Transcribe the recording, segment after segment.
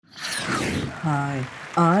Hi,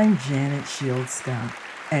 I'm Janet Shields Scott,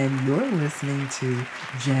 and you're listening to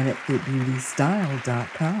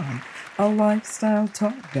JanetFitBeautyStyle.com, a lifestyle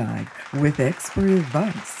talk guide with expert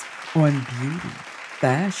advice on beauty,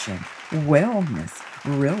 fashion, wellness,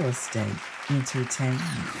 real estate,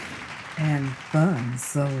 entertainment, and fun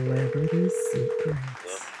celebrity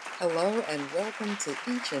secrets. Hello, and welcome to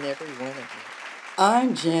each and every one of you.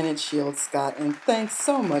 I'm Janet Shields Scott, and thanks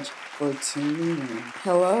so much for tuning in.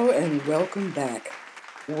 Hello, and welcome back.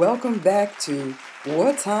 Welcome back to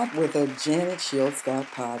What's Hot with a Janet Shields Scott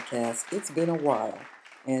podcast. It's been a while,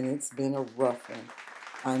 and it's been a rough one.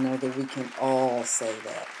 I know that we can all say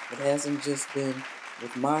that. It hasn't just been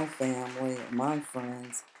with my family or my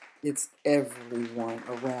friends. It's everyone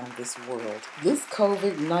around this world. This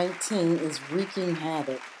COVID-19 is wreaking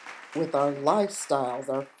havoc with our lifestyles,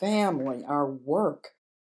 our family, our work.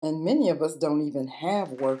 And many of us don't even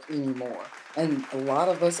have work anymore. And a lot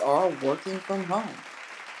of us are working from home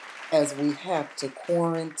as we have to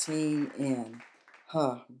quarantine in.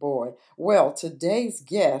 Huh, boy. Well, today's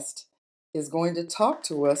guest is going to talk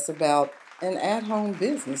to us about an at home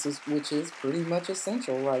business, which is pretty much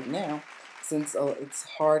essential right now since it's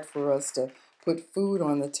hard for us to put food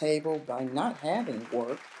on the table by not having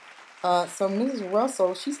work. So, Mrs.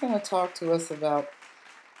 Russell, she's going to talk to us about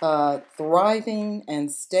thriving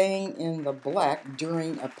and staying in the black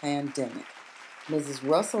during a pandemic. Mrs.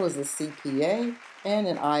 Russell is a CPA and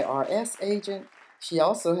an IRS agent. She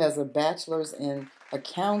also has a bachelor's in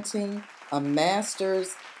accounting, a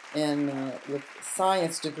master's in with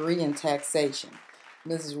science degree in taxation.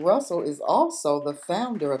 Mrs. Russell is also the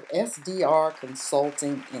founder of SDR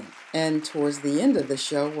Consulting Inc. And towards the end of the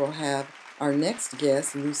show, we'll have our next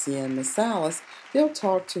guest, Lucien Mesilas. He'll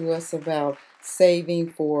talk to us about saving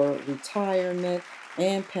for retirement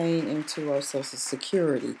and paying into our Social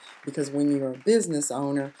Security, because when you're a business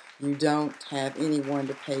owner, you don't have anyone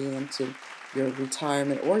to pay into your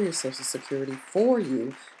retirement or your Social Security for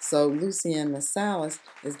you. So Lucien Mesilas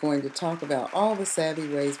is going to talk about all the savvy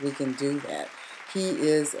ways we can do that. He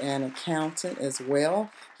is an accountant as well.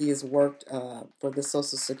 He has worked for the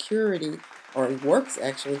Social Security, or he works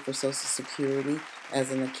actually for Social Security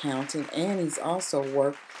as an accountant, and he's also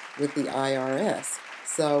worked with the IRS.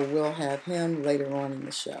 So we'll have him later on in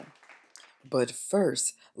the show. But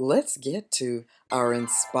first, let's get to our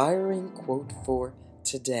inspiring quote for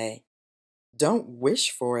today. Don't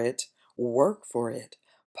wish for it, work for it.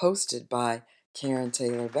 Posted by Karen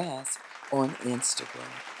Taylor Bass on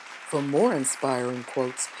Instagram. For more inspiring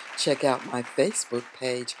quotes, check out my Facebook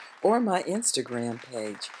page or my Instagram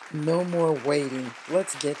page. No more waiting.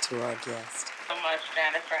 Let's get to our guest. So much,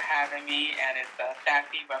 Janet, for having me, and it's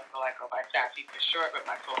Safie Russell. I go by Safie for short, but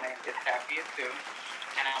my full name is Safietou.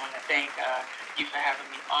 And I want to thank you for having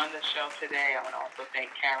me on the show today. I want to also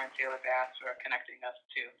thank Karen Taylor Bass for connecting us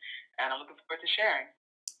too. And I'm looking forward to sharing.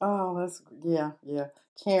 Oh, yeah.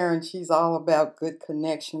 Karen, she's all about good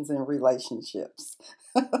connections and relationships.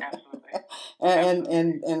 Absolutely.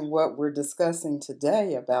 And what we're discussing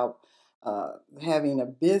today about having a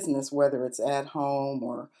business, whether it's at home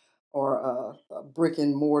or a brick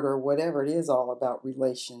and mortar, whatever it is, all about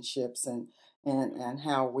relationships and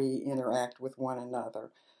how we interact with one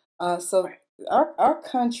another. So Right. our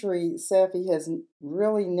country, Safi, has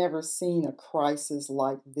really never seen a crisis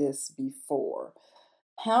like this before.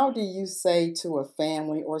 How do you say to a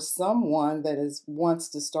family or someone that wants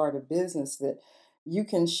to start a business that you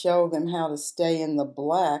can show them how to stay in the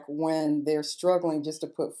black when they're struggling just to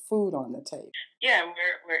put food on the table? Yeah,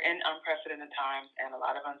 we're in unprecedented times and a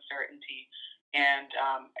lot of uncertainty. And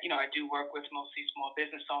I do work with mostly small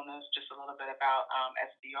business owners. Just a little bit about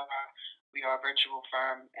SDR. We are a virtual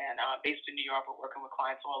firm and based in New York. We're working with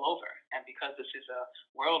clients all over. And because this is a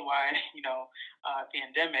worldwide,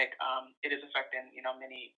 pandemic, it is affecting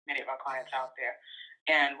many of our clients out there.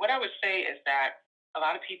 And what I would say is that a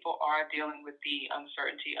lot of people are dealing with the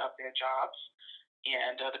uncertainty of their jobs.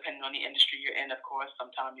 And depending on the industry you're in, of course,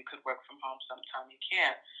 sometimes you could work from home, sometimes you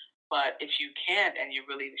can't. But if you can't and you're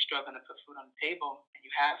really struggling to put food on the table and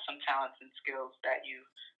you have some talents and skills that you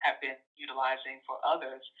have been utilizing for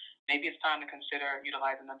others, maybe it's time to consider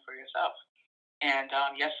utilizing them for yourself. And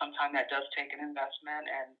yes, sometimes that does take an investment.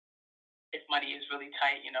 And if money is really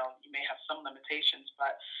tight, you may have some limitations.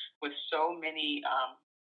 But with so many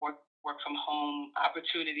work from home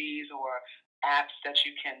opportunities or apps that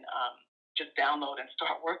you can just download and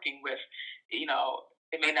start working with,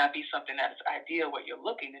 it may not be something that's ideal what you're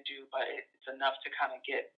looking to do, but it's enough to kind of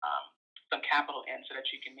get some capital in so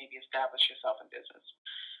that you can maybe establish yourself in business.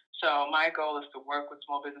 So my goal is to work with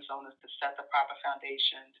small business owners to set the proper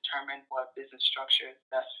foundation, determine what business structure is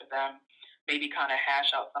best for them, maybe kind of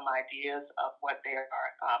hash out some ideas of what they are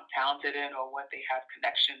talented in or what they have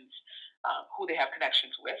connections, who they have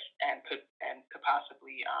connections with, and could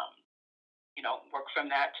possibly work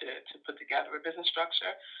from that to put together a business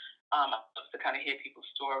structure. I love to kind of hear people's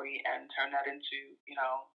story and turn that into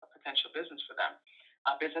a potential business for them.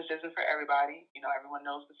 Business isn't for everybody. Everyone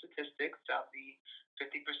knows the statistics of the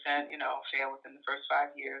 50% fail within the first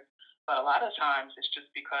 5 years. But a lot of times it's just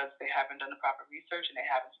because they haven't done the proper research and they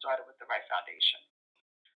haven't started with the right foundation.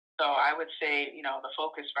 So I would say, the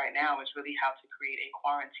focus right now is really how to create a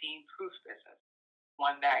quarantine proof business,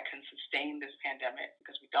 one that can sustain this pandemic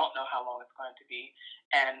because we don't know how long it's going to be,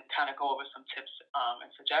 and kind of go over some tips and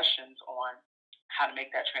suggestions on how to make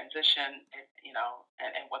that transition,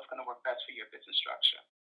 and what's going to work best for your business structure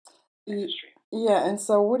Y- industry. Yeah, and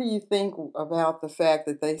so what do you think about the fact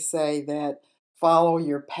that they say that follow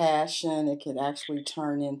your passion, it can actually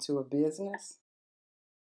turn into a business?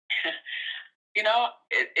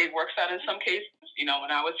 It works out in some cases. When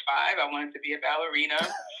I was 5, I wanted to be a ballerina,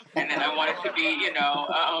 and then I wanted to be,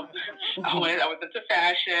 I was into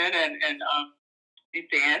fashion and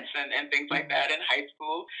dance and things like Mhm. that in high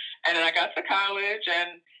school. And then I got to college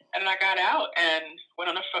and then I got out and went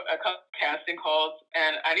on a couple casting calls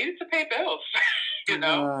and I needed to pay bills, Right,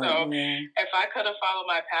 So yeah. if I could have followed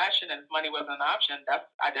my passion and if money was an option,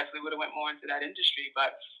 I definitely would have went more into that industry.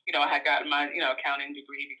 But I had gotten my accounting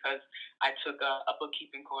degree because I took a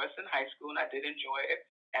bookkeeping course in high school and I did enjoy it.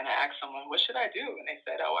 And I asked someone, what should I do? And they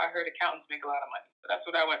said, oh, I heard accountants make a lot of money. So that's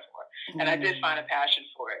what I went for. And I did find a Mm. passion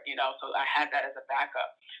for it, so I had that as a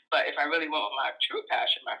backup. But if I really went with my true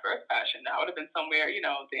passion, my first passion, I would have been somewhere,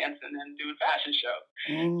 dancing and doing fashion shows.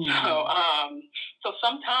 So, Mm. so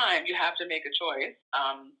sometimes you have to make a choice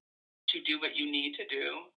to do what you need to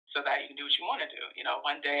do so that you can do what you want to do.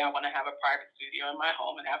 One day I want to have a private studio in my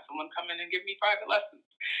home and have someone come in and give me private lessons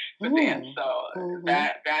for dance. Mm. So Mhm.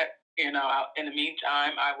 in the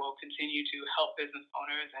meantime, I will continue to help business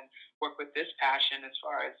owners and work with this passion as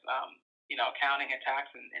far as accounting and tax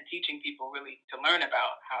and teaching people really to learn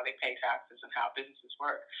about how they pay taxes and how businesses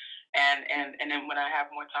work. And then when I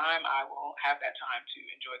have more time, I will have that time to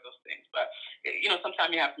enjoy those things. But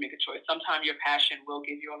sometimes you have to make a choice. Sometimes your passion will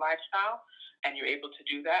give you a lifestyle, and you're able to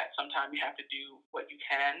do that. Sometimes you have to do what you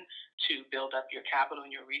can to build up your capital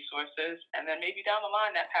and your resources, and then maybe down the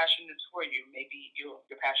line that passion is for you. Maybe your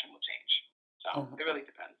passion will change. So it Uh, really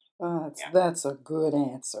depends. that's Yeah. that's a good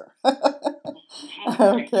answer.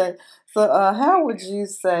 Thank you. Okay. So, how Thank would you. you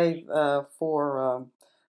say for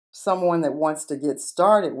someone that wants to get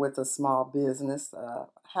started with a small business,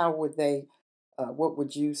 how would they, what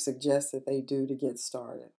would you suggest that they do to get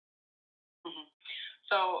started? Mhm.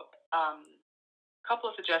 So, a couple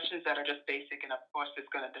of suggestions that are just basic, and of course, it's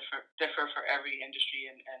going to differ for every industry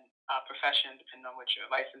and profession, depending on what you're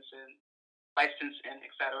licensed in,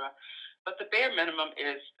 etc. But the bare minimum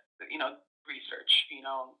is, research.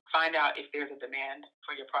 Find out if there's a demand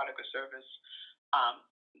for your product or service. Um,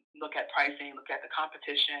 Look at pricing. Look at the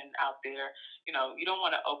competition out there. You don't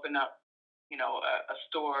want to open up, a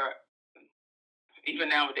store even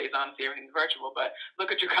nowadays, honestly, everything's virtual. But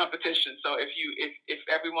look at your competition. So if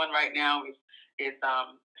everyone right now is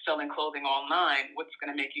selling clothing online, what's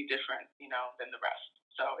going to make you different, than the rest?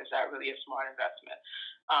 So is that really a smart investment?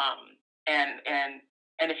 Um,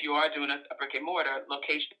 and if you are doing a brick and mortar,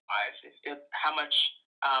 location wise, if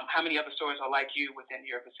how many other stores are like you within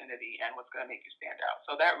your vicinity, and what's going to make you stand out?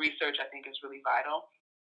 So that research, I think, is really vital.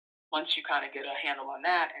 Once you kind of get a handle on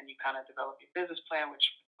that and you kind of develop your business plan, which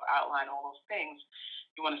will outline all those things,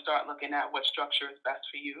 you want to start looking at what structure is best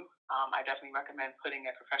for you. I definitely recommend putting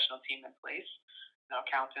a professional team in place,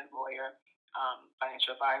 accountant, lawyer,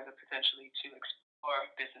 financial advisor, potentially to explore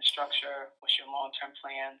business structure. What's your long-term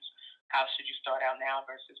plans? How should you start out now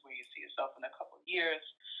versus where you see yourself in a couple of years?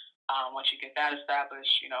 Once you get that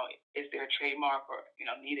established, is there a trademark or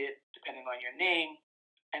needed depending on your name?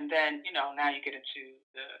 And then, now you get into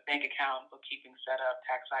the bank account, bookkeeping setup,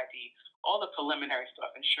 tax ID, all the preliminary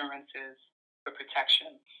stuff, insurances for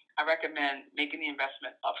protection. I recommend making the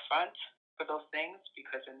investment upfront for those things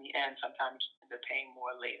because in the end, sometimes they're paying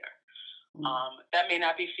more later. Mm. That may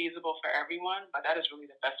not be feasible for everyone, but that is really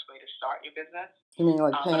the best way to start your business. You mean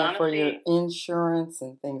like But paying for your honestly, insurance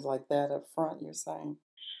and things like that up front, you're saying?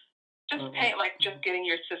 just Or what? pay like just getting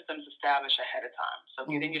your systems established ahead of time. So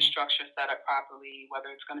getting your Mm-hmm. structure set up properly,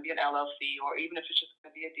 whether it's going to be an LLC or even if it's just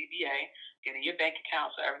going to be a DBA, getting your bank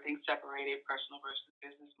account so everything's separated, personal versus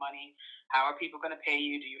business money. How are people going to pay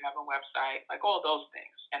you? Do you have a website? Like all those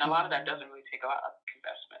things. And a lot of that Mm-hmm. doesn't really take a lot of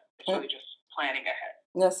investment. It's really just planning ahead.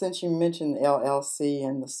 Now, since you mentioned LLC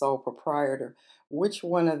and the sole proprietor, which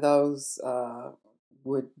one of those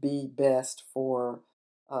would be best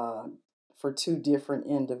uh, for two different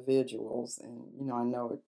individuals. And I know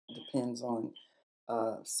it depends on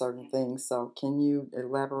certain Mhm. things. So can you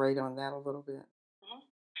elaborate on that a little bit? Mhm.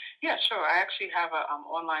 Yeah, sure. I actually have a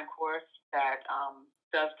online course that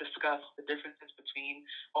does discuss the differences between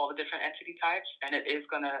all the different entity types, and it is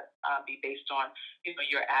going to be based on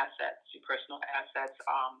your assets, your personal assets.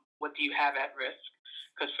 What do you have at risk?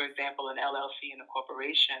 Because, for example, an LLC and a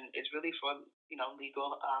corporation is really for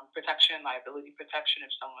legal protection, liability protection.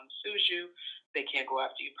 If someone sues you, they can't go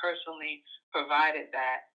after you personally, provided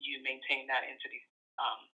that you maintain that entity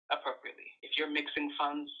appropriately. If you're mixing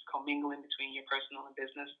funds, commingling between your personal and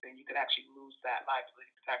business, then you could actually lose that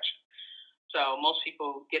liability protection. So most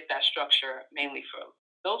people get that structure mainly for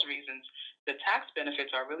those reasons. The tax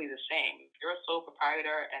benefits are really the same. If you're a sole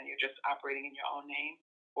proprietor and you're just operating in your own name,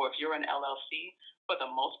 or if you're an LLC, for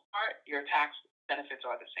the most part, your tax benefits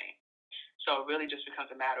are the same. So it really just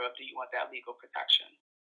becomes a matter of, do you want that legal protection?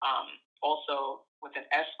 Also, with an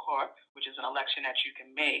S corp, which is an election that you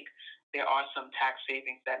can make, there are some tax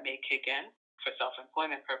savings that may kick in for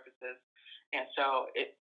self-employment purposes, and so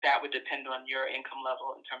that would depend on your income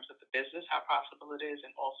level in terms of the business, how profitable it is,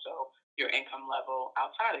 and also your income level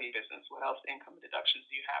outside of your business. What else income deductions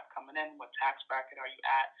do you have coming in? What tax bracket are you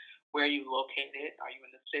at? Where are you located? Are you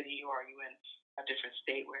in the city, or are you in a different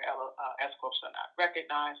state where S corps are not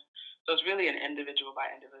recognized? So it's really an individual by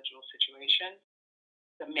individual situation.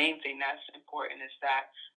 The main thing that's important is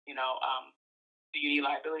that, you know, um, do you need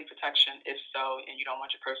liability protection? If so, and you don't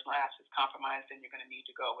want your personal assets compromised, then you're going to need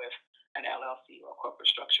to go with an LLC or corporate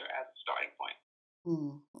structure as a starting point.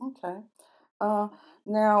 Okay. Uh,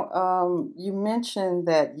 Now, you mentioned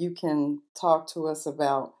that you can talk to us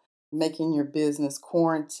about making your business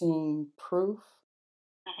quarantine proof.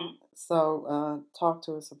 Mm-hmm. So, talk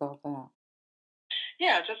to us about that.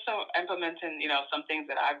 Yeah, just so implementing, some things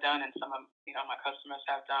that I've done and some of, my customers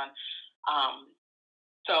have done. Um,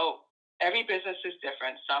 So every business is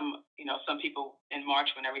different. Some people in March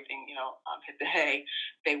when everything, hit the hay,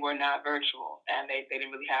 they were not virtual and they didn't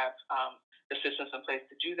really have the systems in place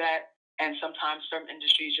to do that. And sometimes certain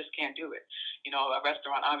industries just can't do it. A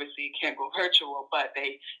restaurant obviously can't go virtual, but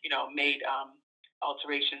they, made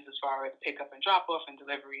alterations as far as pickup and drop off and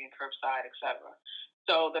delivery and curbside, etc.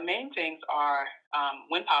 So the main things are,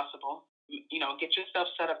 when possible, get yourself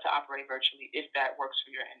set up to operate virtually if that works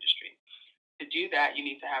for your industry. To do that, you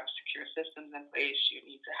need to have secure systems in place. You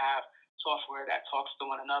need to have software that talks to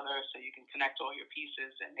one another so you can connect all your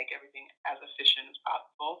pieces and make everything as efficient as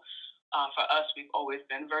possible. For us, we've always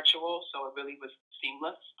been virtual, so it really was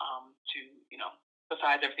seamless to,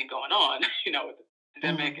 besides everything going on, with the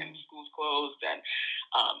pandemic and Hmm. schools closed and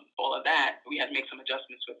all of that, we had to make some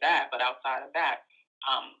adjustments with that. But outside of that,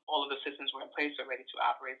 all of the systems were in place already to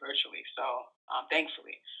operate virtually. So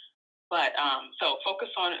thankfully. But so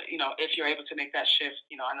focus on, if you're able to make that shift.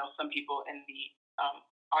 I know some people in the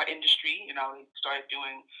art industry, they started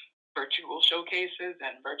doing virtual showcases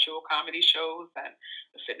and virtual comedy shows, and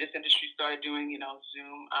the fitness industry started doing,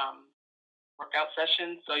 Zoom workout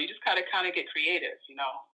sessions. So you just gotta kind of get creative,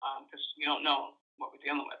 because we don't know what we're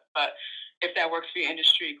dealing with. But if that works for your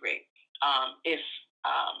industry, great.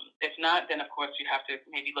 If not, then of course you have to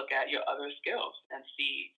maybe look at your other skills and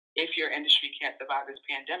see if your industry can't survive this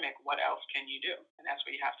pandemic, what else can you do? And that's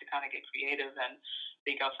where you have to kind of get creative and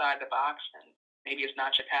think outside the box. And maybe it's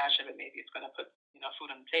not your passion, but maybe it's going to put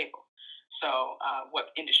food on the table. So,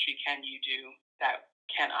 what industry can you do that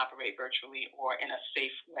can operate virtually or in a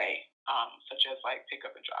safe way, such as like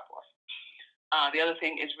pickup and drop off? The other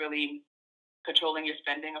thing is really controlling your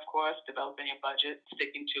spending, of course, developing your budget,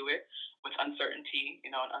 sticking to it with uncertainty,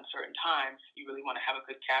 in uncertain times. You really want to have a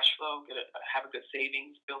good cash flow, have a good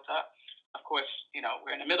savings built up. Of course,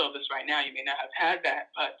 we're in the middle of this right now. You may not have had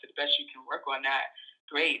that, but to the best you can work on that,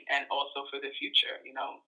 great. And also for the future,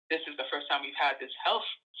 this is the first time we've had this health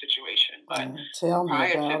situation, but Tell me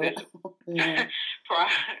prior to about this, it. Yeah.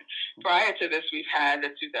 prior, prior to this, we've had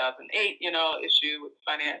the 2008, issue with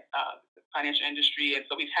the financial industry, and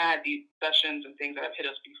so we've had these sessions and things that have hit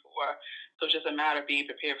us before. So it's just a matter of being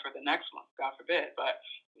prepared for the next one, God forbid. But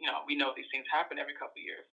we know these things happen every couple of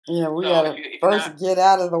years. Yeah, we So gotta if you're not, first get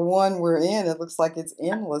out of the one we're in. It looks like it's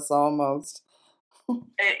endless almost.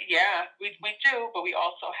 yeah, we do, but we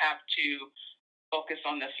also have to focus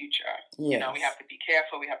on the future. We have Yes. to be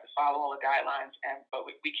careful. We have to follow all the guidelines, but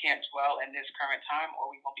we can't dwell in this current time,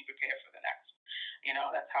 or we won't be prepared for the next.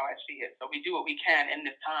 That's how I see it. So we do what we can in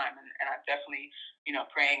this time, and I'm definitely,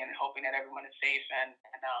 praying and hoping that everyone is safe and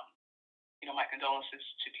my condolences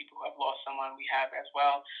to people who have lost someone. We have as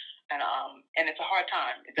well, and it's a hard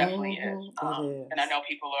time. It definitely is. It And I is. know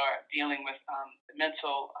people are dealing with the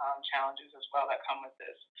mental challenges as well that come with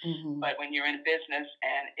this. Mm-hmm. But when you're in business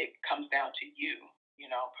and it comes down to you,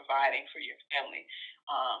 providing for your family,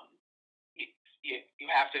 um, you, you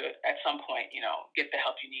have to at some point, get the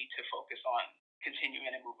help you need to focus on continuing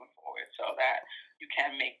and moving forward, so that you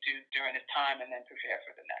can make do during this time and then prepare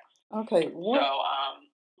for the next. Okay. So, What?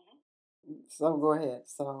 mhm. So go ahead.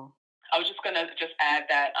 So. I was just gonna just add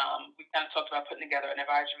that we kind of talked about putting together an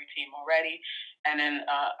advisory team already, and then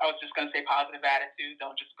I was just gonna say positive attitude.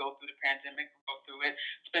 Don't just go through the pandemic, go through it.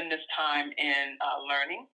 Spend this time in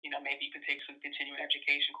learning. Maybe you can take some continuing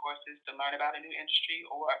education courses to learn about a new industry,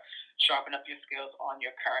 or sharpen up your skills on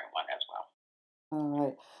your current one as well. All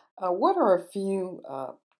right. What are a few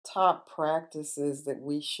top practices that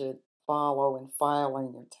we should follow in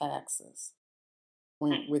filing your taxes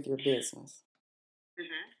with your business?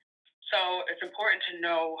 Mm-hmm. So it's important to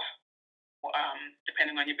know,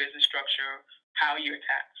 depending on your business structure, how you're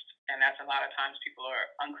taxed, and that's a lot of times people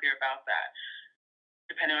are unclear about that.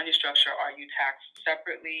 Depending on your structure, are you taxed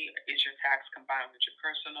separately? Is your tax combined with your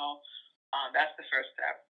personal? That's the first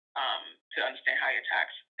step, to understand how you're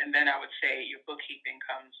taxed. And then I would say your bookkeeping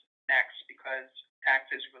comes next, because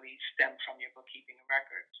taxes really stem from your bookkeeping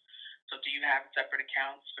records. So, do you have separate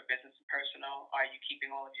accounts for business and personal? Are you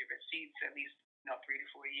keeping all of your receipts at least 3 to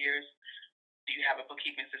 4 years? Do you have a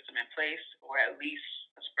bookkeeping system in place, or at least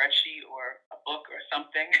a spreadsheet or a book or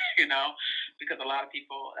something? you know, because a lot of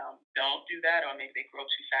people don't do that, or maybe they grow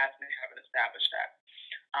too fast and they haven't established that.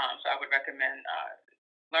 So I would recommend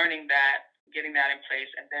learning that, getting that in place,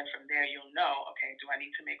 and then from there you'll know, okay, do I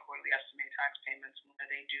need to make quarterly estimated tax payments? When do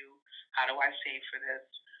they do? How do I save for this?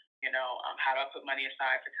 How do I put money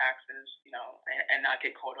aside for taxes? And not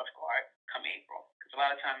get caught off guard come April, because a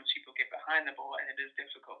lot of times people get behind the ball and it is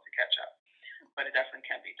difficult to catch up, but it definitely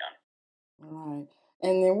can be done. All right.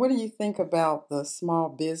 And then what do you think about the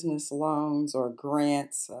small business loans or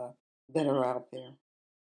grants that are Hmm. out there?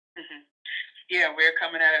 Hmm. Yeah, we're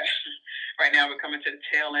coming at it right now. We're coming to the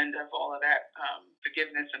tail end of all of that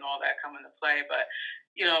forgiveness and all that coming to play. But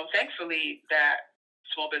thankfully, that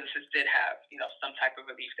small businesses did have some type of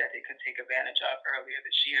relief that they could take advantage of earlier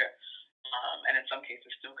this year, and in some cases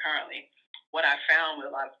still currently. What I found with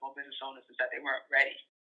a lot of small business owners is that they weren't ready.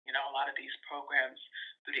 A lot of these programs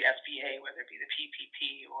through the SBA, whether it be the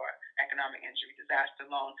PPP or Economic Injury Disaster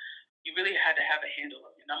Loan, you really had to have a handle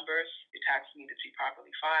of your numbers. Your taxes needed to be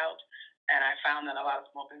properly filed, and I found that a lot of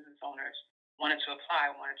small business owners wanted to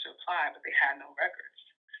apply, but they had no records,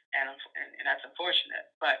 and that's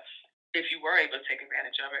unfortunate. But if you were able to take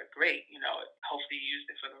advantage of it, great. Hopefully you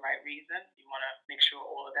used it for the right reason. You want to make sure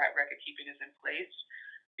all of that record keeping is in place,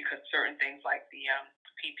 because certain things like the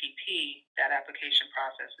PPP, that application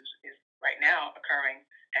process is right now occurring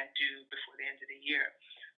and due before the end of the year.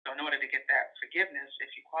 So in order to get that forgiveness,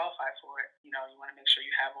 if you qualify for it, you want to make sure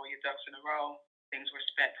you have all your ducks in a row. Things were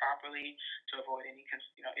spent properly to avoid any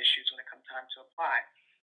issues when it comes time to apply.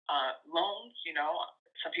 Loans,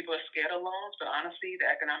 some people are scared of loans, but honestly, the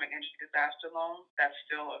economic injury disaster loan that's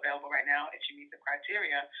still available right now, if you meet the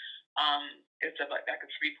criteria, it's like a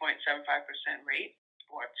 3.75% rate,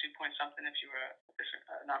 or 2 point something if you're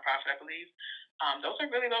a nonprofit, I believe. Those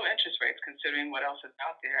are really low interest rates considering what else is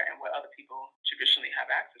out there and what other people traditionally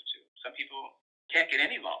have access to. Some people can't get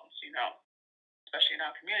any loans, especially in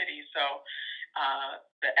our community. So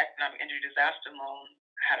the economic injury disaster loan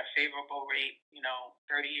had a favorable rate,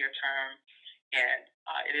 30-year term, and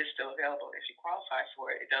it is still available if you qualify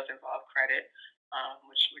for it. It does involve credit,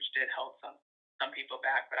 which did hold some people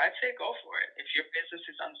back, but I'd say go for it. If your business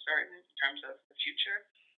is uncertain in terms of the future,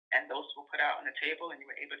 and those were put out on the table, and you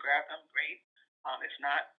were able to grab them, great. If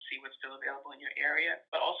not, see what's still available in your area,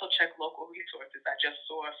 but also check local resources. I just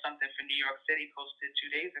saw something for New York City posted 2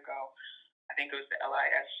 days ago. I think it was the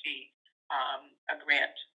LISC, a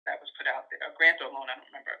grant that was put out there, a grant or loan, I don't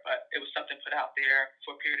remember, but it was something put out there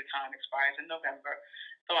for a period of time, expires in November.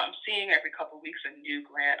 So I'm seeing every couple of weeks a new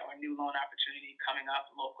grant or a new loan opportunity coming up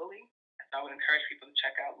locally. So I would encourage people to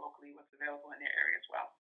check out locally what's available in their area as well.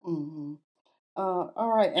 Hmm. All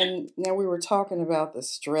right. And now we were talking about the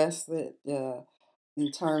stress that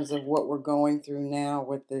in terms of what we're going through now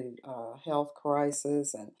with the health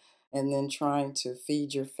crisis and then trying to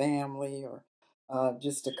feed your family or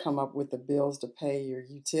just to come up with the bills to pay your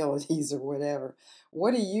utilities or whatever.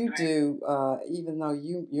 What do you Right. do, even though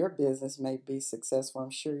your business may be successful? I'm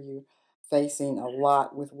sure you're facing a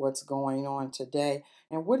lot with what's going on today.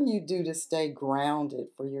 And what do you do to stay grounded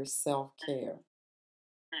for your self care?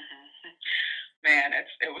 Mm-hmm. man,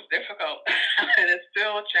 it was difficult, and it's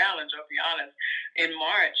still a challenge. I'll be honest. In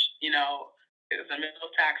March, it was the middle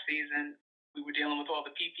of tax season. We were dealing with all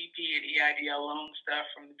the PPP and EIDL loan stuff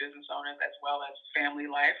from the business owners, as well as family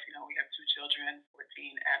life. We have two children,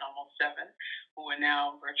 14 and almost 7, who are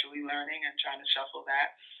now virtually learning and trying to shuffle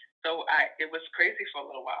that. So it was crazy for a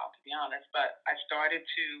little while, to be honest. But I started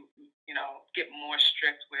to, get more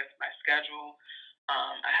strict with my schedule.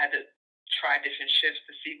 I had to try different shifts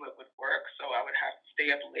to see what would work. So I would have to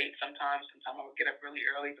stay up late sometimes. Sometimes I would get up really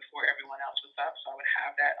early before everyone else was up. So I would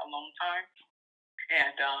have that alone time.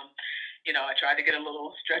 And, I tried to get a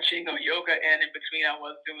little stretching or yoga in between. I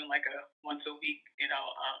was doing like a once a week,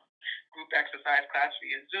 group exercise class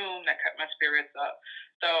via Zoom that kept my spirits up.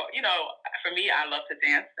 So, for me, I love to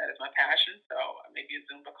dance. That is my passion. So maybe a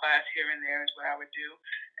Zumba class here and there is what I would do.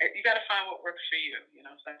 You got to find what works for you.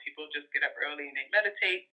 Some people just get up early and they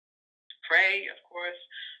meditate, pray, of course,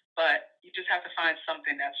 but you just have to find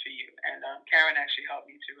something that's for you. And Karen actually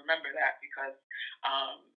helped me to remember that because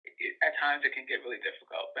at times it can get really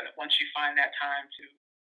difficult. But once you find that time to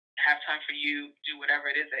have time for you, do whatever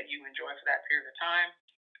it is that you enjoy for that period of time,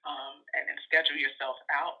 and then schedule yourself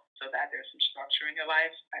out so that there's some structure in your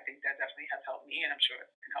life. I think that definitely has helped me, and I'm sure it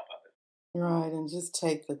can help others. Right, and just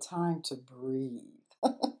take the time to breathe.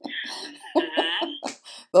 Mm-hmm.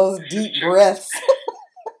 Those deep breaths.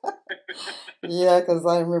 Yeah, because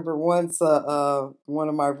I remember once one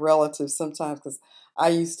of my relatives sometimes, because I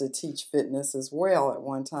used to teach fitness as well at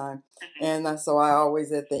one time, Mm-hmm. and so I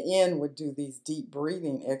always at the end would do these deep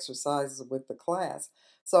breathing exercises with the class.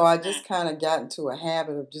 So I just kind of got into a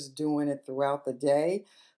habit of just doing it throughout the day.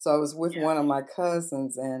 So I was with Yeah. one of my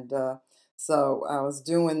cousins, and so I was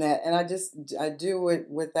doing that, and I do it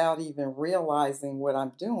without even realizing what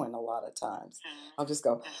I'm doing a lot of times. I'll just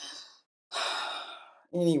go.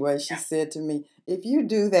 Anyway, she Yeah. said to me, if you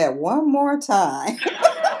do that one more time.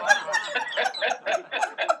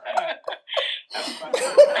 That's funny.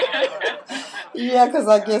 Yeah, because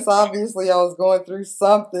I Yeah. guess obviously I was going through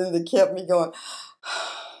something that kept me going.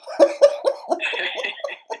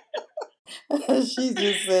 And she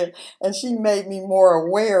just said, and she made me more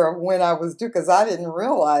aware of when I was doing, because I didn't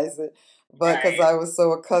realize it, but because Right. I was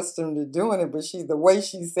so accustomed to doing it. But the way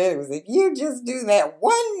she said it was, if you just do that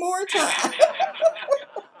one more time.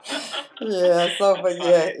 Yeah, so, That's but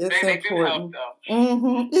yeah, funny. it's They do help important.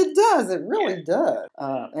 though. It does. It Yeah. really does.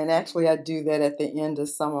 And Mm-hmm. actually, I do that at the end of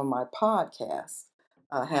some of my podcasts.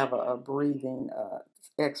 I have a Mm-hmm. breathing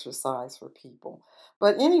exercise for people.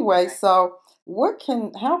 But anyway, Right. so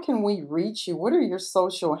how can we reach you? What are your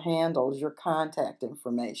social handles, your contact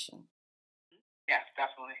information? Yes,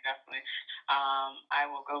 definitely, definitely. I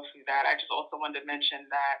will go through that. I just also wanted to mention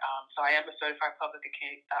that, so I am a certified public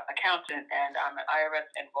accountant, and I'm an IRS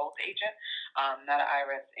enrolled agent, not an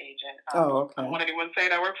IRS agent. Oh, I don't okay. want anyone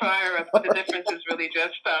saying I work for IRS, but the difference is really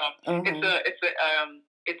just Uh-huh. it's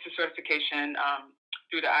a certification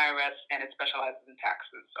through the IRS, and it specializes in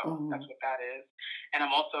taxes. So that's Hmm. what that is. And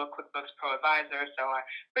I'm also a QuickBooks Pro advisor, so I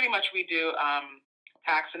pretty much we do.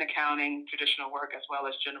 Tax and accounting, traditional work, as well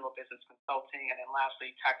as general business consulting, and then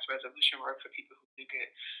lastly, tax resolution work for people who do get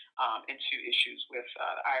into issues with the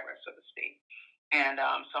IRS or the state. And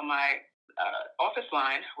so my office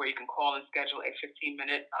line, where you can call and schedule a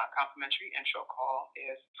 15-minute complimentary intro call,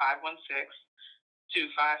 is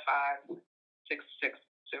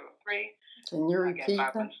 516-255-6603. Can you Again, repeat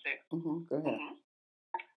that? 516. Go ahead. Mm-hmm.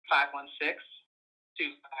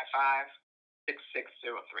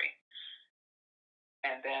 516-255-6603.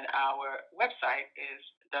 And then our website is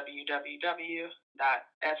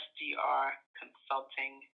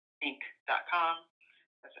www.sdrconsultinginc.com.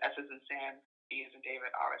 That's S as in Sam, D as in David,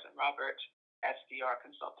 R as in Robert,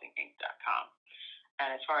 sdrconsultinginc.com. And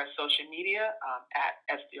as far as social media, at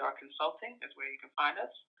SDR Consulting is where you can find us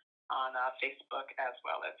on Facebook as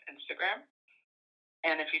well as Instagram.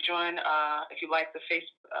 And if you like the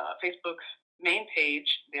Facebook main page,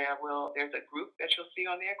 there's a group that you'll see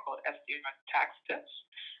on there called SDR Tax Tips.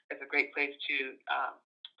 It's a great place to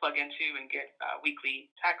plug into and get weekly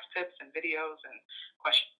tax tips and videos and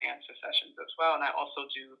question and answer sessions as well. And I also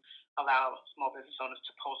do allow small business owners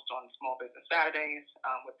to post on Small Business Saturdays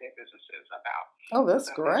what their business is about. Oh, So that's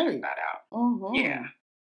definitely check great. that out. Yeah. Mm-hmm.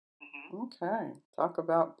 Hmm. Okay. Talk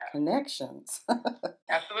about connections.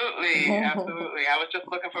 Absolutely, absolutely. I was just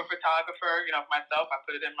looking for a photographer, for myself. I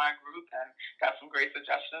put it in my group and got some great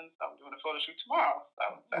suggestions. So I'm doing a photo shoot tomorrow. So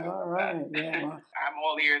I'm excited All about that. right. Yeah. Well. I'm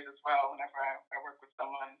all ears as well whenever I work with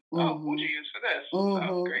someone. Oh, who'd Mm-hmm. you use for this? So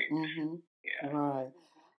Mm-hmm. great. Mm-hmm. Yeah. Right.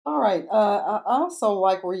 Hmm. All right. I also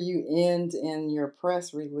like where you end in your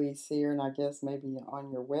press release here, and I guess maybe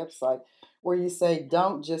on your website, where you say,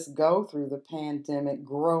 "Don't just go through the pandemic,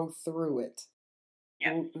 grow through it."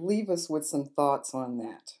 Yes, Leave us with some thoughts on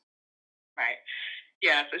that. right.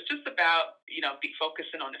 Yeah, so it's just about, be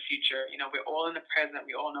focusing on the future. We're all in the present.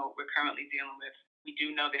 We all know what we're currently dealing with. We do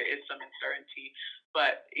know there is some uncertainty,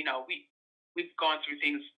 but we've gone through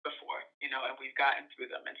things before, and we've gotten through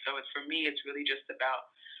them. And so it's for me, it's really just about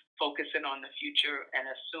focusing on the future and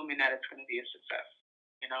assuming that it's going to be a success,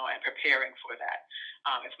 and preparing for that.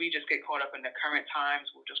 If we just get caught up in the current times,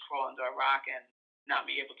 we'll just crawl under a rock and not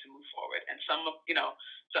be able to move forward. And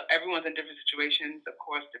so everyone's in different situations. Of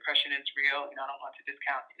course, depression is real. I don't want to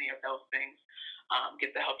discount any of those things.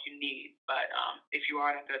 Get the help you need. But if you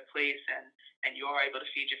are in a good place and you are able to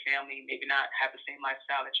feed your family, maybe not have the same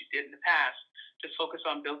lifestyle that you did in the past, just focus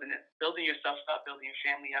on building yourself up, building your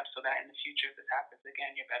family up, so that in the future, if this happens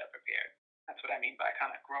again, you're better prepared. That's what I mean by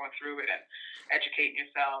kind of growing through it and educating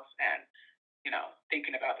yourself and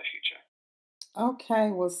thinking about the future. Okay,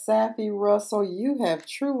 well, Safi Russell, you have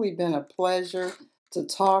truly been a pleasure to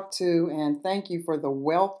talk to, and thank you for the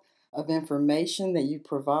wealth of information that you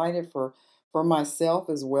provided for myself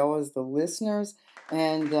as well as the listeners.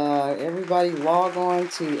 And everybody log on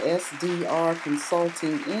to SDR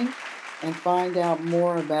Consulting Inc. and find out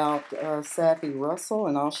more about Safi Russell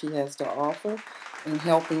and all she has to offer in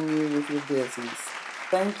helping you with your business.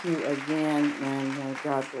 Thank you again, and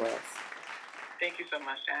God bless. Thank you so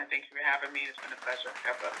much, Janet. Thank you for having me. It's been a pleasure.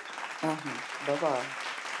 God bless. Bye-bye.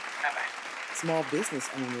 Bye bye. Small business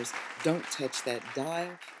owners, don't touch that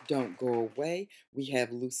dial. Don't go away. We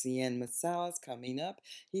have Lucien Mesilas coming up.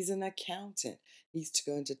 He's an accountant. He's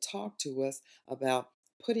going to talk to us about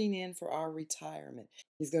putting in for our retirement.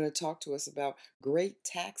 He's going to talk to us about great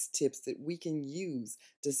tax tips that we can use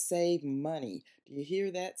to save money. Do you hear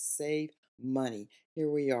that? Save money. Here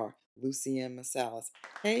we are, Lucien Mesilas.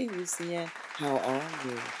 Hey, Lucien, how are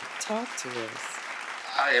you? Talk to us.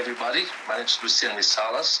 Hi, everybody. My name is Lucien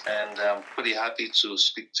Mesilas, and I'm pretty happy to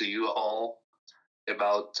speak to you all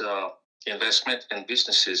about investment and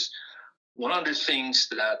businesses. One of the things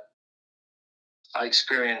that I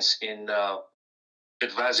experience in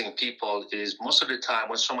advising people is most of the time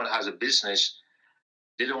when someone has a business,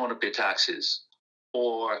 they don't want to pay taxes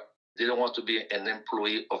or they don't want to be an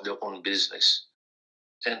employee of their own business.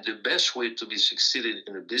 And the best way to be succeeded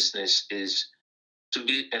in a business is to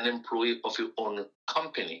be an employee of your own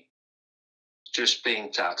company, just paying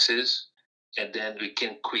taxes, and then we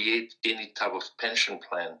can create any type of pension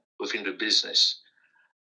plan within the business.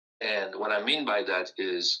 And what I mean by that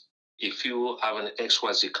is if you have an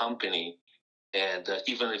XYZ company, and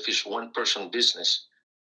even if it's one person business,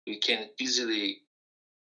 you can easily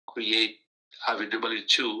have a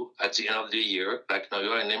W-2 at the end of the year, like now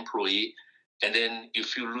you're an employee. And then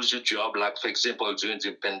if you lose your job, like for example, during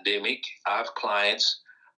the pandemic, I have clients,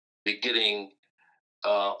 they're getting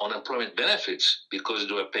unemployment benefits because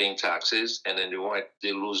they were paying taxes, and then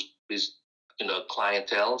they lose this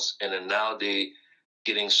clientels, and then now they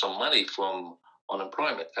getting some money from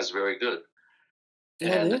unemployment. That's very good.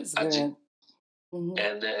 That is good.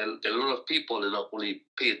 And a lot of people, they don't really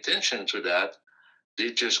pay attention to that.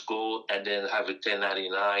 They just go and then have a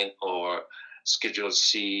 1099 or Schedule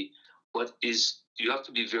C. But you have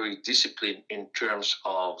to be very disciplined in terms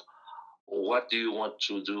of what do you want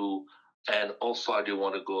to do and how far do you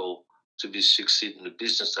want to go to be succeed in the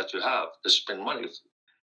business that you have to spend money with.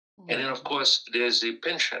 And then of course there's the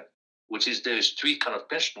pension, which is there's three kind of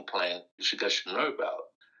pension plan you guys should know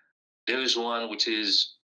about. There is one which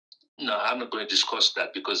is, no, I'm not going to discuss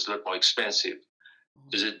that because it's a lot more expensive.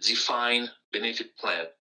 There's a defined benefit plan.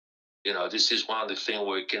 This is one of the things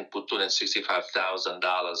where you can put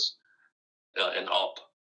 $265,000 and up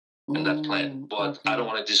in that plan. But I don't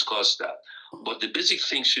want to discuss that. But the basic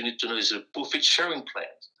things you need to know is a profit sharing plan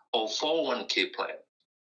or 401k plan.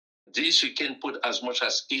 This you can put as much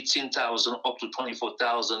as $18,000 up to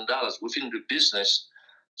 $24,000 within the business.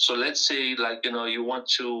 So let's say you want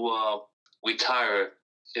to retire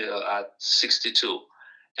at 62,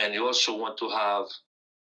 and you also want to have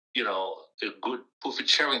a good profit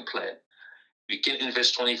sharing plan. You can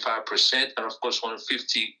invest 25%, and of course when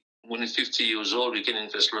you're 50 years old, you can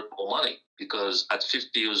invest a lot more money because at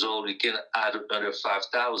 50 years old, you can add another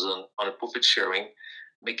 5,000 on a profit sharing,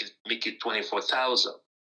 make it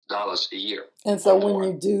 $24,000 a year. And so when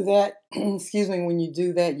you do that, excuse me, when you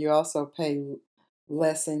do that, you also pay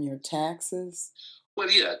less in your taxes? Well,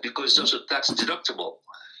 yeah, because it's also tax deductible.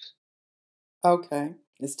 Okay,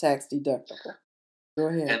 it's tax deductible. Go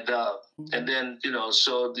ahead. And then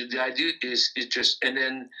so the idea is just, and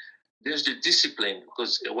then there's the discipline,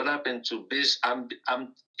 because what happened to I'm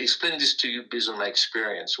explaining this to you based on my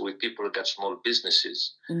experience with people who got small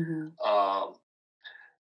businesses.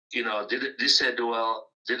 They said, well,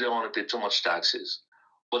 they don't want to pay too much taxes.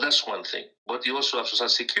 But that's one thing. But you also have social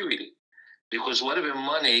security, because whatever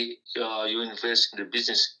money you invest in the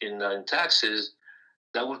business in taxes,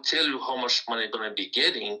 that will tell you how much money you're going to be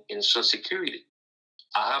getting in social security.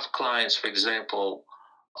 I have clients, for example,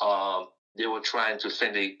 they were trying to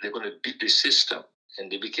think they're going to beat the system, and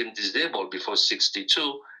they became disabled before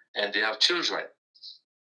 62, and they have children.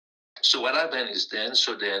 So what happened is then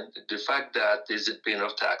the fact that they didn't pay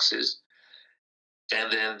enough taxes, and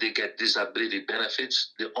then they get disability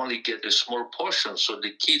benefits, they only get a small portion. So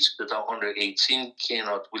the kids that are under 18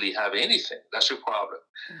 cannot really have anything. That's a problem.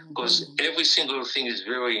 Because every single thing is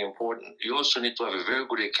very important. You also need to have a very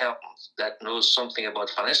good accountant that knows something about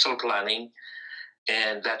financial planning,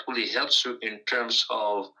 and that really helps you in terms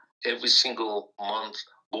of every single month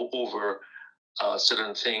go over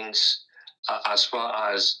certain things as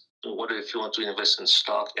far as whether if you want to invest in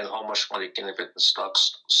stock and how much money you can invest in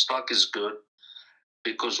stocks. Stock is good,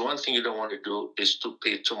 because one thing you don't want to do is to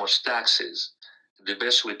pay too much taxes. The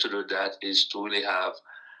best way to do that is to really have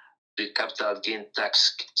the capital gain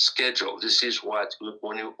tax schedule. This is what,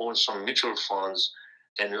 when you own some mutual funds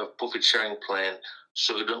and you have profit sharing plan,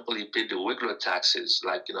 so you don't really pay the regular taxes,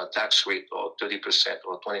 like tax rate or 30%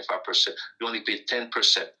 or 25%. You only pay 10%.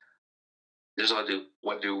 These are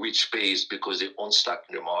what the rich pays because they own stock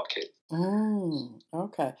in the market.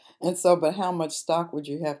 Okay. And so, but how much stock would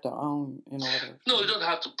you have to own in order? No, you don't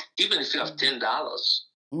have to. Even if you have $10,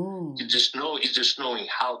 it's just knowing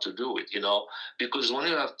how to do it. Because when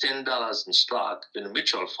you have $10 in stock in the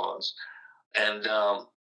mutual funds, and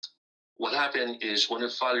what happened is when you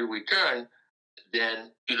file your return,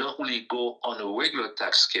 then you don't really go on a regular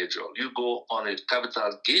tax schedule. You go on a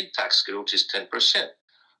capital gain tax schedule, which is 10%.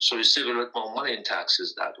 So you save a lot more money in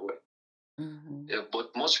taxes that way. But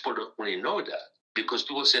most people don't really know that, because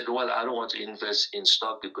people said, well, I don't want to invest in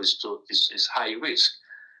stock because it's high risk.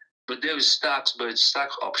 But there is stocks, but it's stock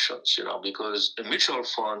options, because the mutual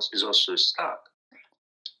funds is also a stock.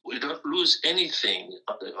 We don't lose anything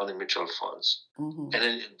on the mutual funds. And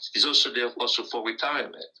then it's also there also for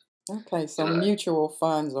retirement. Okay, so mutual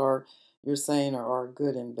funds you're saying are a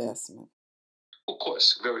good investment. Of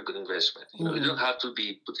course, very good investment. You don't have to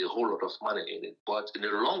put a whole lot of money in it, but in the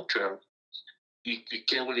long term, you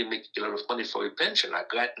can really make a lot of money for your pension.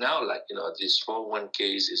 Like right now, this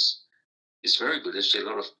 401ks is very good. There's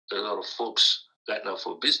a lot of folks right now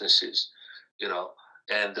for businesses,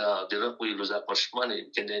 and they don't really lose that much money,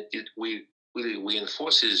 and then it really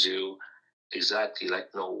reinforces you exactly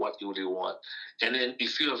what you really want. And then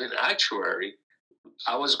if you have an actuary,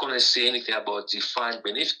 I was going to say anything about defined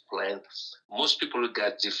benefit plan. Most people who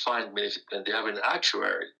got defined benefit plan, they have an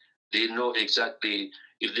actuary. They know exactly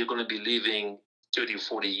if they're going to be living 30,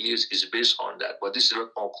 40 years is based on that. But this is a lot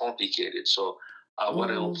more complicated. So I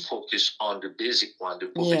want to focus on the basic one, the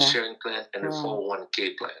profit sharing plan and the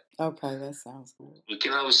 401k plan. Okay, that sounds good. You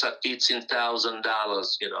can always have $18,000,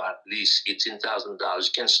 at least $18,000.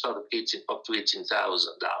 You can start up to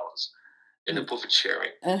 $18,000 in the profit sharing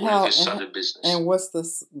and when you start a business. And what's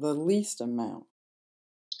the least amount?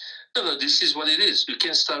 No, this is what it is. You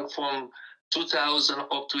can start from 2,000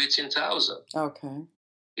 up to 18,000. Okay.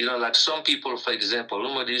 Like some people, for example,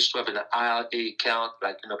 remember they used to have an IRA account,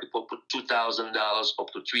 people put $2,000 up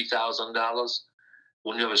to $3,000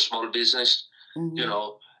 when you have a small business, and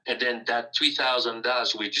then that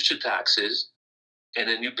 $3,000 reduce your taxes, and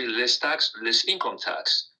then you pay less income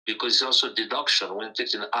tax, because it's also deduction when you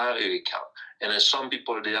take an IRA account. And then some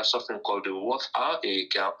people, they have something called the Roth IRA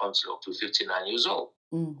account until up to 59 years old.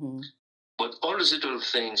 But all those little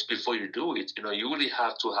things before you do it, you really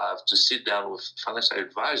have to sit down with financial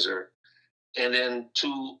advisor, and then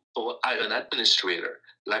or an administrator.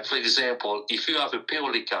 Like for example, if you have a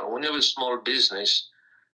payroll account, when you have a small business,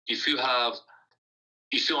 if you're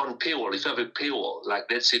on payroll, if you have a payroll, like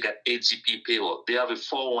let's say that ADP payroll, they have a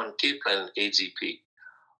 401k plan in ADP,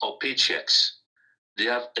 or paychecks. They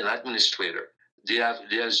have an administrator.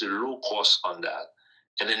 There's a low cost on that.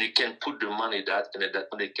 And then you can put the money and then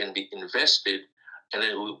that money can be invested, and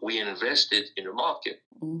then we invest it in the market.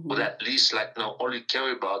 But at least all you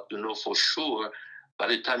care about, for sure, by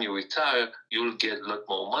the time you retire, you'll get a lot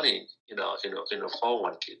more money, in a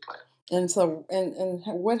 401k plan. And so, and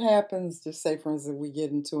what happens, just say, for instance, we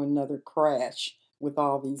get into another crash with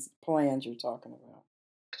all these plans you're talking about?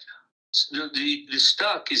 The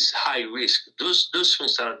stock is high risk. Those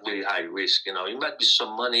things aren't very high risk. You might be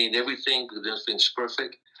some money and everything, everything's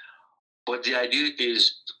perfect. But the idea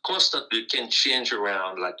is constantly can change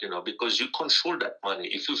around, like, because you control that money.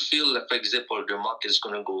 If you feel that, for example, the market is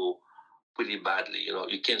going to go pretty badly,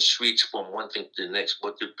 you can switch from one thing to the next.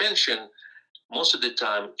 But the pension, most of the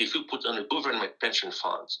time, if you put on a government pension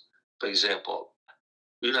funds, for example,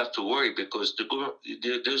 you don't have to worry because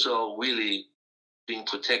those are really being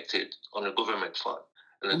protected on a government fund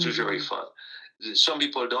and a treasury fund. Some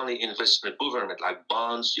people only invest in the government, like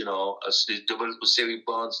bonds, double series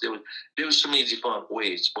bonds. There are so many different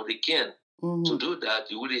ways. But again, to do that,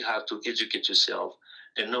 you really have to educate yourself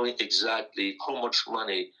and knowing exactly how much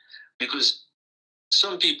money, because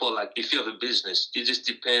some people, like if you have a business, it just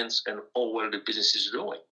depends on how well the business is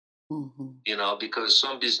doing. Because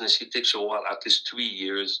some business, it takes a while, at least 3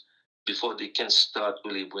 years, before they can start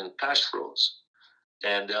really bring cash flows.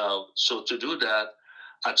 And so to do that,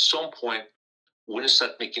 at some point, when you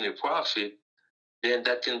start making a profit, then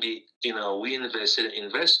that can be, reinvested and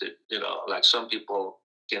invested. Like some people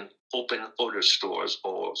can open other stores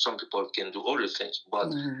or some people can do other things.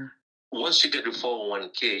 But once you get the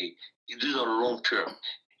 401k, these are long term.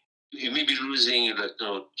 You may be losing like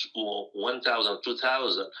 1,000,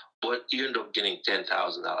 2,000, but you end up getting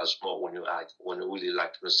 $10,000 more when you really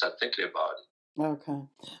like to start thinking about it. Okay.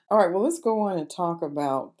 All right. Well, let's go on and talk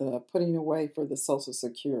about the putting away for the Social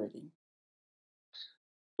Security.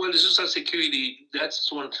 Well, the Social Security,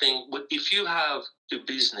 that's one thing. But if you have a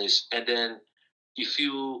business and then if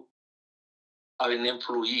you are an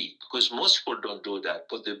employee, because most people don't do that,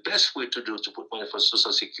 but the best way to put money for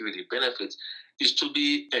Social Security benefits is to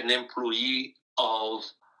be an employee of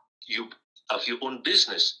you of your own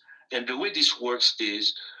business. And the way this works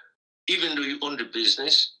is, even though you own the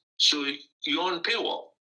business, so you're on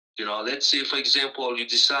payroll. Let's say, for example, you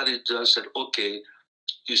decided to said, okay,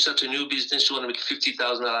 you start a new business, you want to make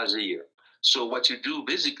 $50,000 a year. So what you do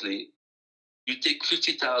basically, you take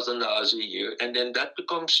 $50,000 a year, and then that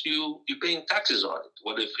becomes you paying taxes on it,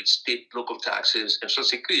 whether if it's state, local taxes, and Social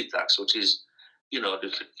Security tax, which is, you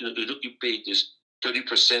pay this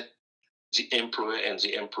 30%, the employer and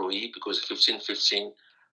the employee, because 15,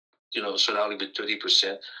 so that'll be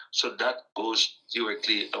 30%. So that goes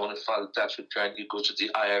directly, I want to file a tax return, it goes to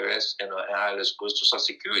the IRS, and the IRS goes to Social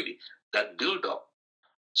Security. That build up.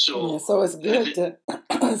 So yeah, so it's good to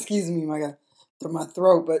excuse me, my God, through my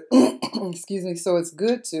throat, but excuse me. So it's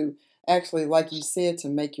good to actually, like you said, to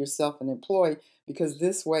make yourself an employee because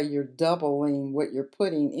this way you're doubling what you're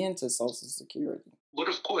putting into Social Security. But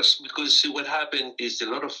of course, because see what happened is a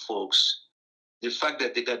lot of folks, the fact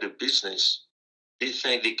that they got the business, they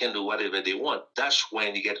think they can do whatever they want. That's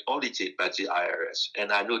when you get audited by the IRS.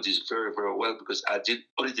 And I know this very, very well because I did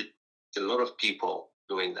audited a lot of people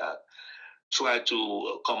doing that. Try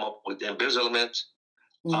to come up with embezzlement.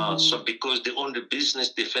 So because they own the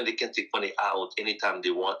business, they think they can take money out anytime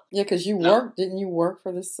they want. Yeah, because didn't you work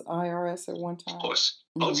for this IRS at one time? Of course.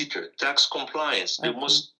 Auditor, tax compliance, the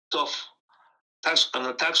most tough tax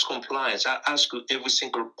compliance. I ask you every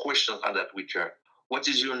single question on that return. What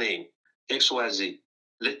is your name? XYZ.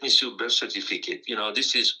 Let me see your birth certificate.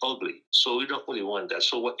 This is ugly. So we don't really want that.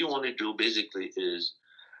 So what you want to do basically is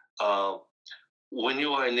when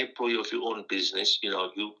you are an employee of your own business, you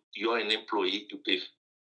are an employee, you pay,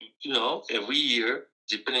 every year,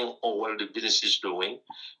 depending on what the business is doing,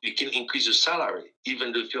 you can increase your salary,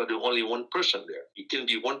 even if you're the only one person there. You can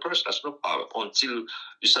be one person, that's no problem, until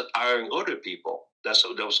you start hiring other people. That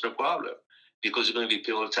was no problem. Because you're going to be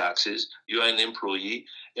paying taxes, you are an employee,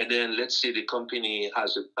 and then let's say the company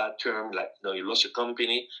has a bad term, like you lost your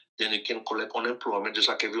company, then you can collect unemployment just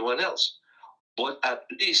like everyone else. But at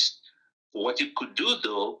least what you could do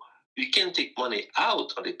though, you can take money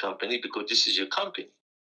out of the company because this is your company.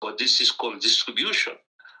 But this is called distribution.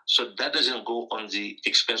 So that doesn't go on the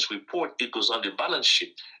expense report, it goes on the balance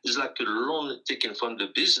sheet. It's like a loan taken from the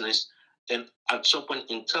business, and at some point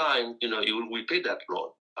in time, you will repay that loan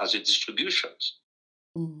as a distributions.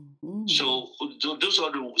 So those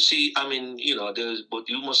are but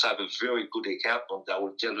you must have a very good accountant that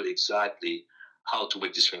will tell you exactly how to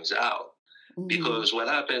work these things out. Because what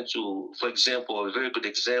happened to, for example, a very good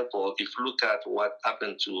example, if you look at what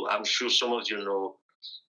happened to, I'm sure some of you know,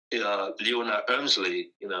 Leona Ermsley,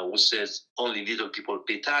 who says only little people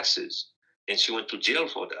pay taxes. And she went to jail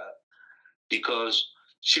for that because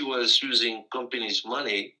she was using companies'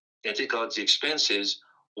 money and take out the expenses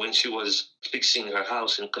when she was fixing her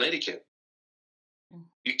house in Connecticut.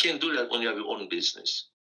 You can't do that when you have your own business.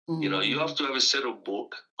 You have to have a set of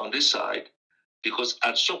book on this side because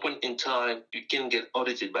at some point in time, you can get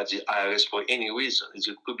audited by the IRS for any reason.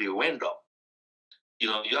 It could be random. You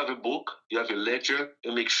have a book, you have a ledger,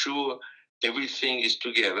 you make sure everything is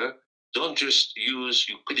together. don't just use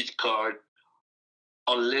your credit card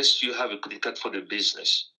unless you have a credit card for the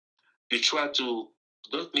business. You try to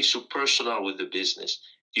don't mix your personal with the business.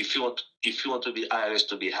 If you want to be IRS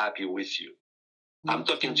to be happy with you. I'm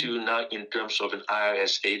talking to you now in terms of an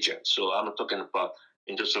IRS agent. So I'm not talking about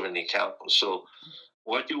in terms of an accountant. So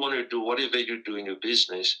what you want to do, whatever you do in your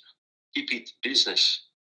business, keep it business.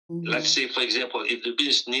 Let's say, for example, if the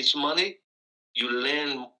business needs money, you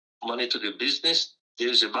lend money to the business.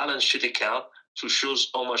 There's a balance sheet account to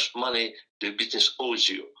shows how much money the business owes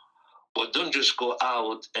you. But don't just go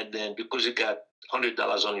out and then because you got $100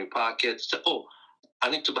 on your pocket, say, oh, I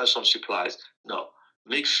need to buy some supplies. No,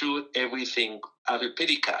 make sure everything have a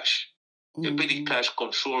petty cash. The petty cash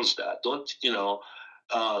controls that. Don't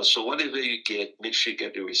so whatever you get, make sure you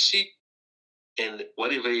get the receipt, and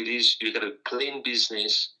whatever it is, you got a clean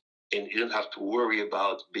business, and you don't have to worry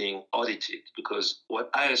about being audited because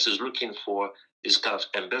what IRS is looking for is kind of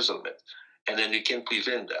embezzlement, and then you can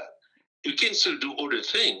prevent that. You can still do other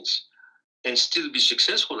things and still be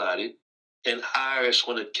successful at it, and IRS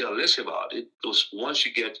want to care less about it because once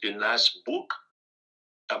you get a nice book,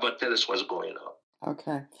 about tell us what's going on.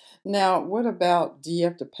 Okay. Now, what about, do you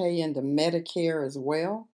have to pay into Medicare as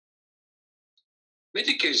well?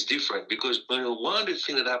 Medicare is different because one of the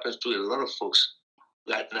things that happens to a lot of folks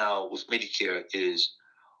right now with Medicare is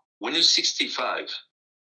when you're 65,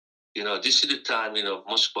 this is the time,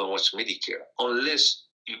 most people watch Medicare, unless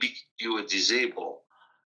you are disabled.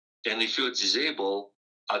 And if you're disabled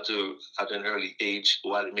at an early age,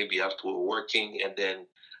 while maybe after working, and then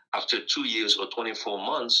after 2 years or 24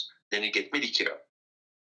 months, then you get Medicare.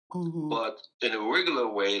 But in a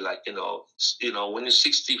regular way, like when you're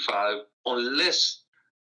 65, unless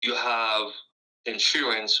you have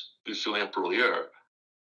insurance with your employer,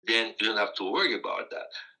 then you don't have to worry about that.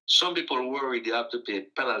 Some people worry they have to pay a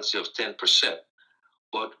penalty of 10%.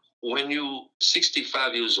 But when you're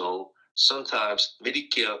 65 years old, sometimes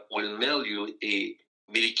Medicare will mail you a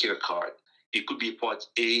Medicare card. It could be Part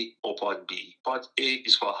A or Part B. Part A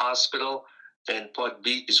is for hospital, and Part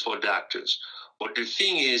B is for doctors. But the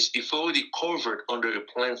thing is, if you're already covered under a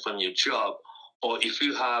plan from your job, or if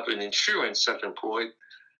you have an insurance self-employed,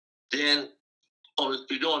 then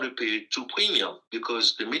you don't have to pay two premium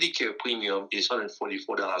because the Medicare premium is $144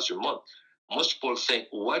 a month. Most people think,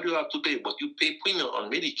 why do I have to pay? But you pay premium on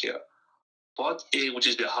Medicare. Part A, which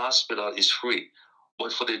is the hospital, is free.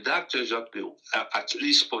 But for the doctors, you have to pay, at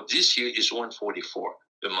least for this year, is $144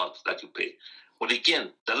 a month that you pay. But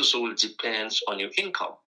again, that also will depends on your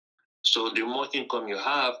income. So the more income you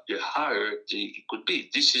have, the higher it could be.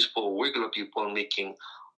 This is for regular people making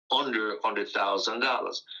under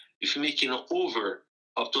 $100,000. If you're making over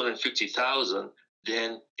up to $150,000,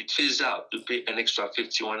 then it fills out. You pay an extra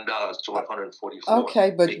 $51 to $144. Okay,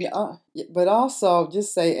 but also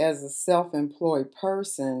just say as a self-employed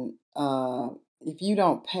person, if you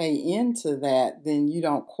don't pay into that, then you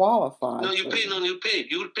don't qualify. No, you pay. No, you pay.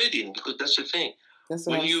 You will pay in because that's the thing. That's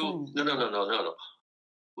what When I'm you saying. no.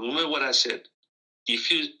 Remember what I said.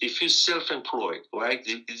 If you're self-employed, right?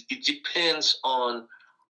 It depends on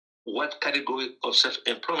what category of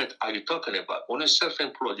self-employment are you talking about. When you're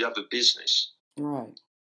self-employed, you have a business. Right.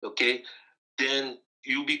 Okay, then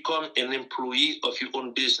you become an employee of your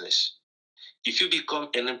own business. If you become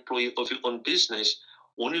an employee of your own business,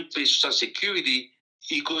 when you pay Social Security,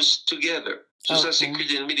 it goes together. Social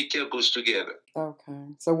Security and Medicare goes together.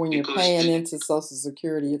 Okay. So when you're paying into Social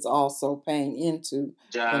Security, it's also paying into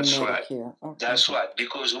the Medicare. Right. Okay. That's right.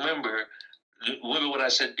 Because remember what I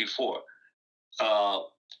said before.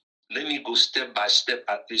 Let me go step by step.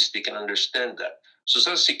 At least they can understand that.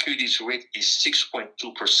 Social Security's rate is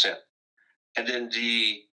 6.2%, and then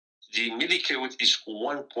the Medicare rate is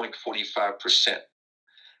 1.45%.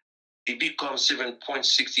 It becomes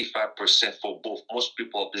 7.65% for both. Most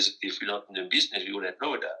people, if you're not in the business, you wouldn't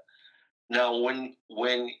know that. Now, when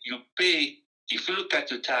you pay, if you look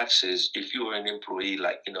at your taxes, if you are an employee,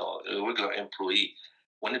 like a regular employee,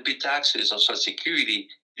 when you pay taxes on Social Security,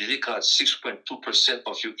 you take out 6.2%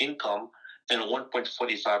 of your income and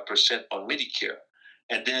 1.45% on Medicare,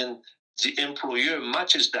 and then the employer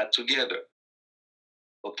matches that together.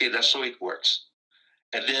 Okay, that's how it works.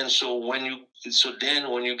 And then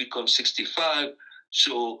when you become 65,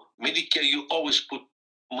 so Medicare, you always put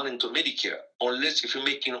money into Medicare, unless if you're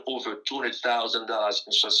making over $200,000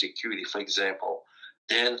 in Social Security, for example,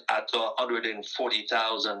 then at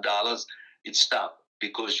 $140,000, it stops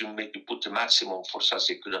because you put the maximum for Social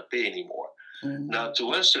Security not pay anymore. Now,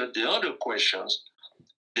 to answer the other questions,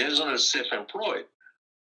 there's another self-employed.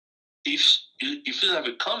 If you have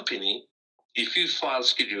a company, if you file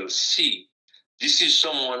Schedule C, This is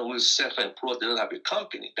someone who is self-employed, they don't have a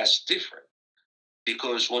company. That's different.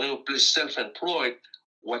 Because when you play self-employed,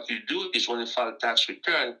 what you do is when you file tax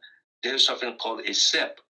return, there's something called a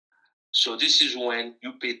SEP. So this is when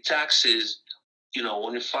you pay taxes,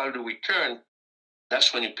 when you file the return,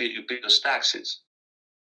 that's when you pay those taxes.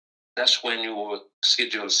 That's when your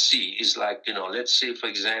Schedule C is like, let's say, for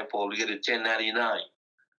example, you get a 1099.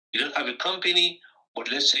 You don't have a company, but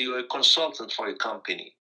let's say you're a consultant for a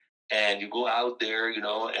company. And you go out there,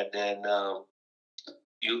 and then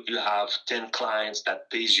you have 10 clients that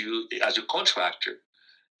pays you as a contractor.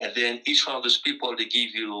 And then each one of those people, they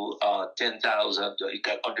give you 10,000, you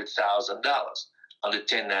got $100,000 on the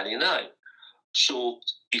 1099. So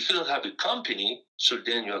if you don't have a company, so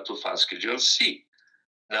then you have to file Schedule C.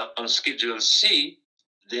 Now on Schedule C,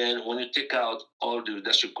 then when you take out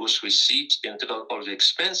that's your gross receipt and take out all the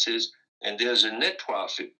expenses, and there's a net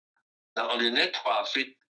profit. Now on the net profit,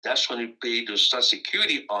 that's when you pay the Social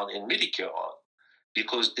Security on and Medicare on,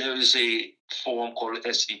 because there is a form called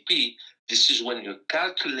SEP. This is when you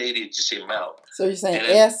calculated this amount. So you're saying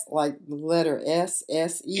then, S, like the letter S,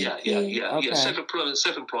 SEP? Yeah. Okay.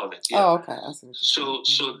 Self-employment. Yeah. Oh, okay. I see what you're saying.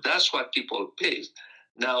 So that's what people pay.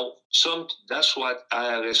 Now, that's what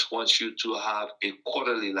IRS wants you to have a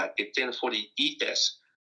quarterly, like a 1040 ES.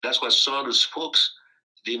 That's what some of those folks,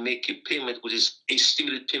 they make a payment, which is a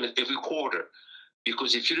stimulated payment every quarter.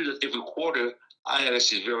 Because if you do that every quarter,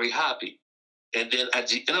 IRS is very happy. And then at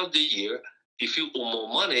the end of the year, if you owe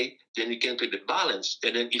more money, then you can pay the balance.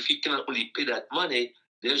 And then if you cannot really pay that money,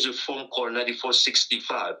 there's a form called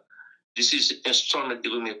 9465. This is the installment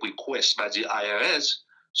agreement request by the IRS.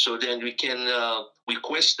 So then we can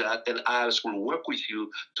request that, and IRS will work with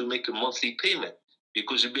you to make a monthly payment,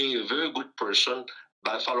 because you're being a very good person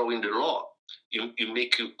by following the law. You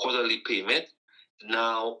make your quarterly payment.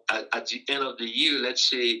 Now, at the end of the year, let's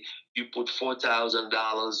say you put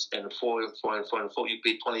 $4,000 and four, you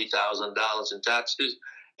pay $20,000 in taxes.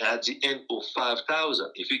 And at the end of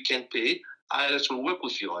 5,000, if you can't pay, IRS will work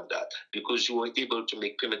with you on that, because you were able to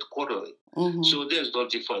make payment quarterly. Mm-hmm. So there's no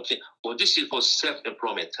different thing. But this is for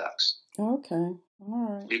self-employment tax. Okay. All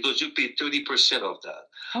right. Because you pay 30% of that.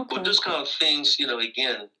 Okay. But those kind of things,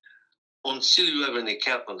 again, until you have an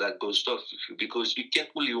accountant that goes stuff with you, because you can't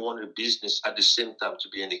really run a business at the same time to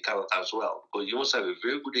be an accountant as well. Because you must have a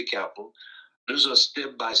very good accountant. Those are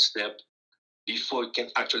step by step before you can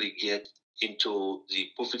actually get into the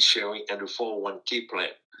profit sharing and the 401k plan,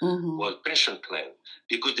 or pension plan.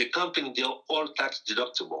 Because the company, they're all tax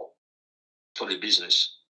deductible for the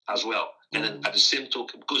business as well. And then at the same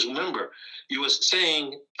token, because remember, you were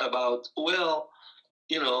saying about, well,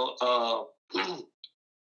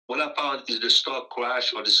 what I found is the stock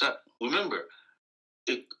crash or the sun. Remember,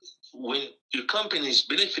 when your company is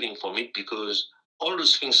benefiting from it, because all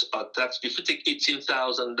those things are taxed. If you take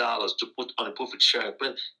 $18,000 to put on a profit sharing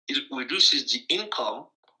plan, it reduces the income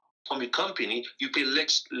from a company. You pay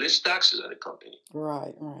less taxes on the company.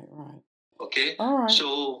 Right. Okay. All right.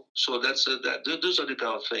 So that's those are the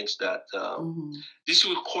kind of things that this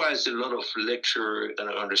requires a lot of lecture and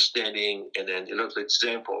understanding, and then a lot of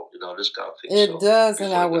example, this kind of thing. It does,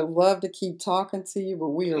 and I would love to keep talking to you, but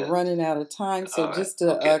we are running out of time. So just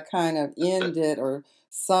to kind of end it or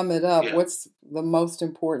sum it up, what's the most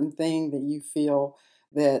important thing that you feel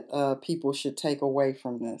that people should take away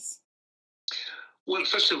from this? Well,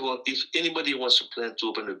 first of all, if anybody wants to plan to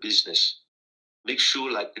open a business, make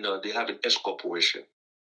sure they have an S corporation.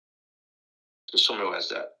 To summarize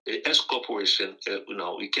that, a S corporation,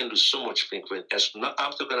 we can do so much things with S. Not,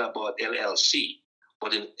 I'm talking about LLC,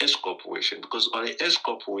 but an S corporation, because on an S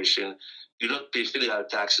corporation, you don't pay federal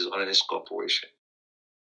taxes on an S corporation.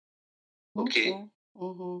 Okay.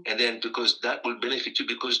 And then because that will benefit you,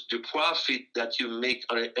 because the profit that you make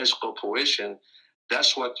on an S corporation,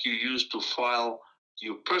 that's what you use to file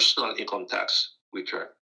your personal income tax return.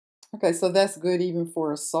 Okay, so that's good even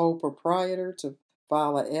for a sole proprietor to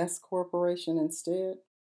file a S corporation instead?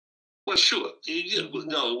 Well, sure.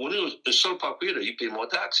 No, when you're a sole proprietor, you pay more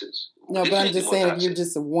taxes. No, but I'm just saying if you're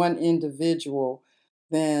just one individual,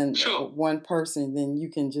 then one person, then you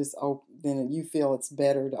can just then you feel it's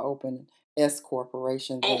better to open an S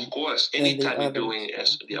corporation than, of course, anytime you're doing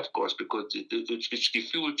S, of course, because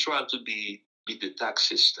if you were trying to beat the tax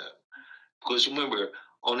system, because remember,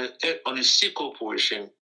 on a C corporation,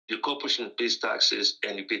 the corporation pays taxes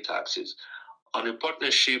and you pay taxes. On a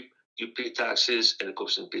partnership, you pay taxes and the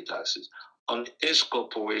corporation pay taxes. On S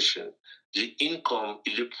corporation, the income,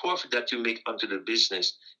 the profit that you make onto the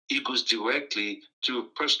business, it goes directly to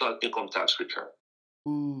personal income tax return.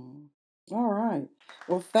 All right.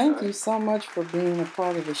 Well, thank you so much for being a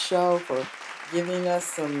part of the show, for giving us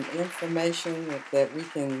some information that we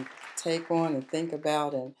can take on and think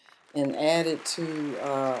about and add it to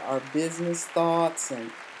our business thoughts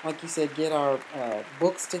and, like you said, get our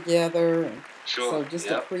books together. And Sure. so just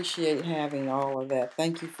Yep. appreciate having all of that.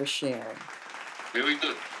 Thank you for sharing. Very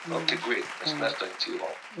good. Okay, great. It's Mm-hmm. nice talking to you all.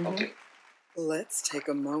 Mm-hmm. Okay. Let's take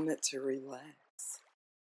a moment to relax.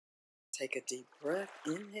 Take a deep breath.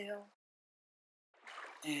 Inhale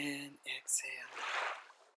and exhale.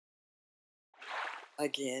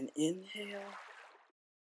 Again, inhale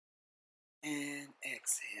and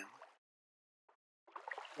exhale.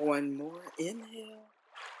 One more. Inhale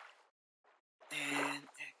and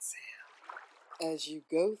exhale. As you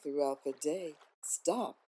go throughout the day,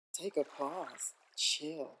 stop, take a pause,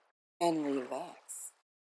 chill, and relax.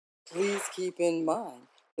 Please keep in mind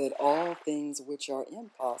that all things which are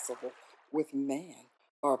impossible with man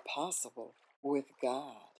are possible with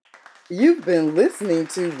God. You've been listening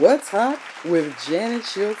to What's Hot with Janet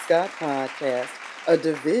Shields Scott podcast, a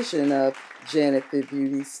division of Janet Fit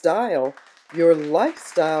Beauty Style, your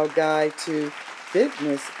lifestyle guide to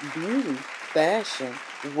fitness, beauty, fashion,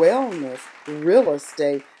 wellness, real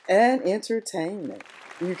estate, and entertainment.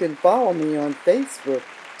 You can follow me on Facebook,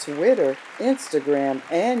 Twitter, Instagram,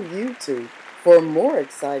 and YouTube for more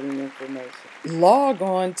exciting information. Log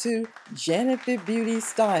on to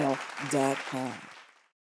janetfitbeautystyle.com.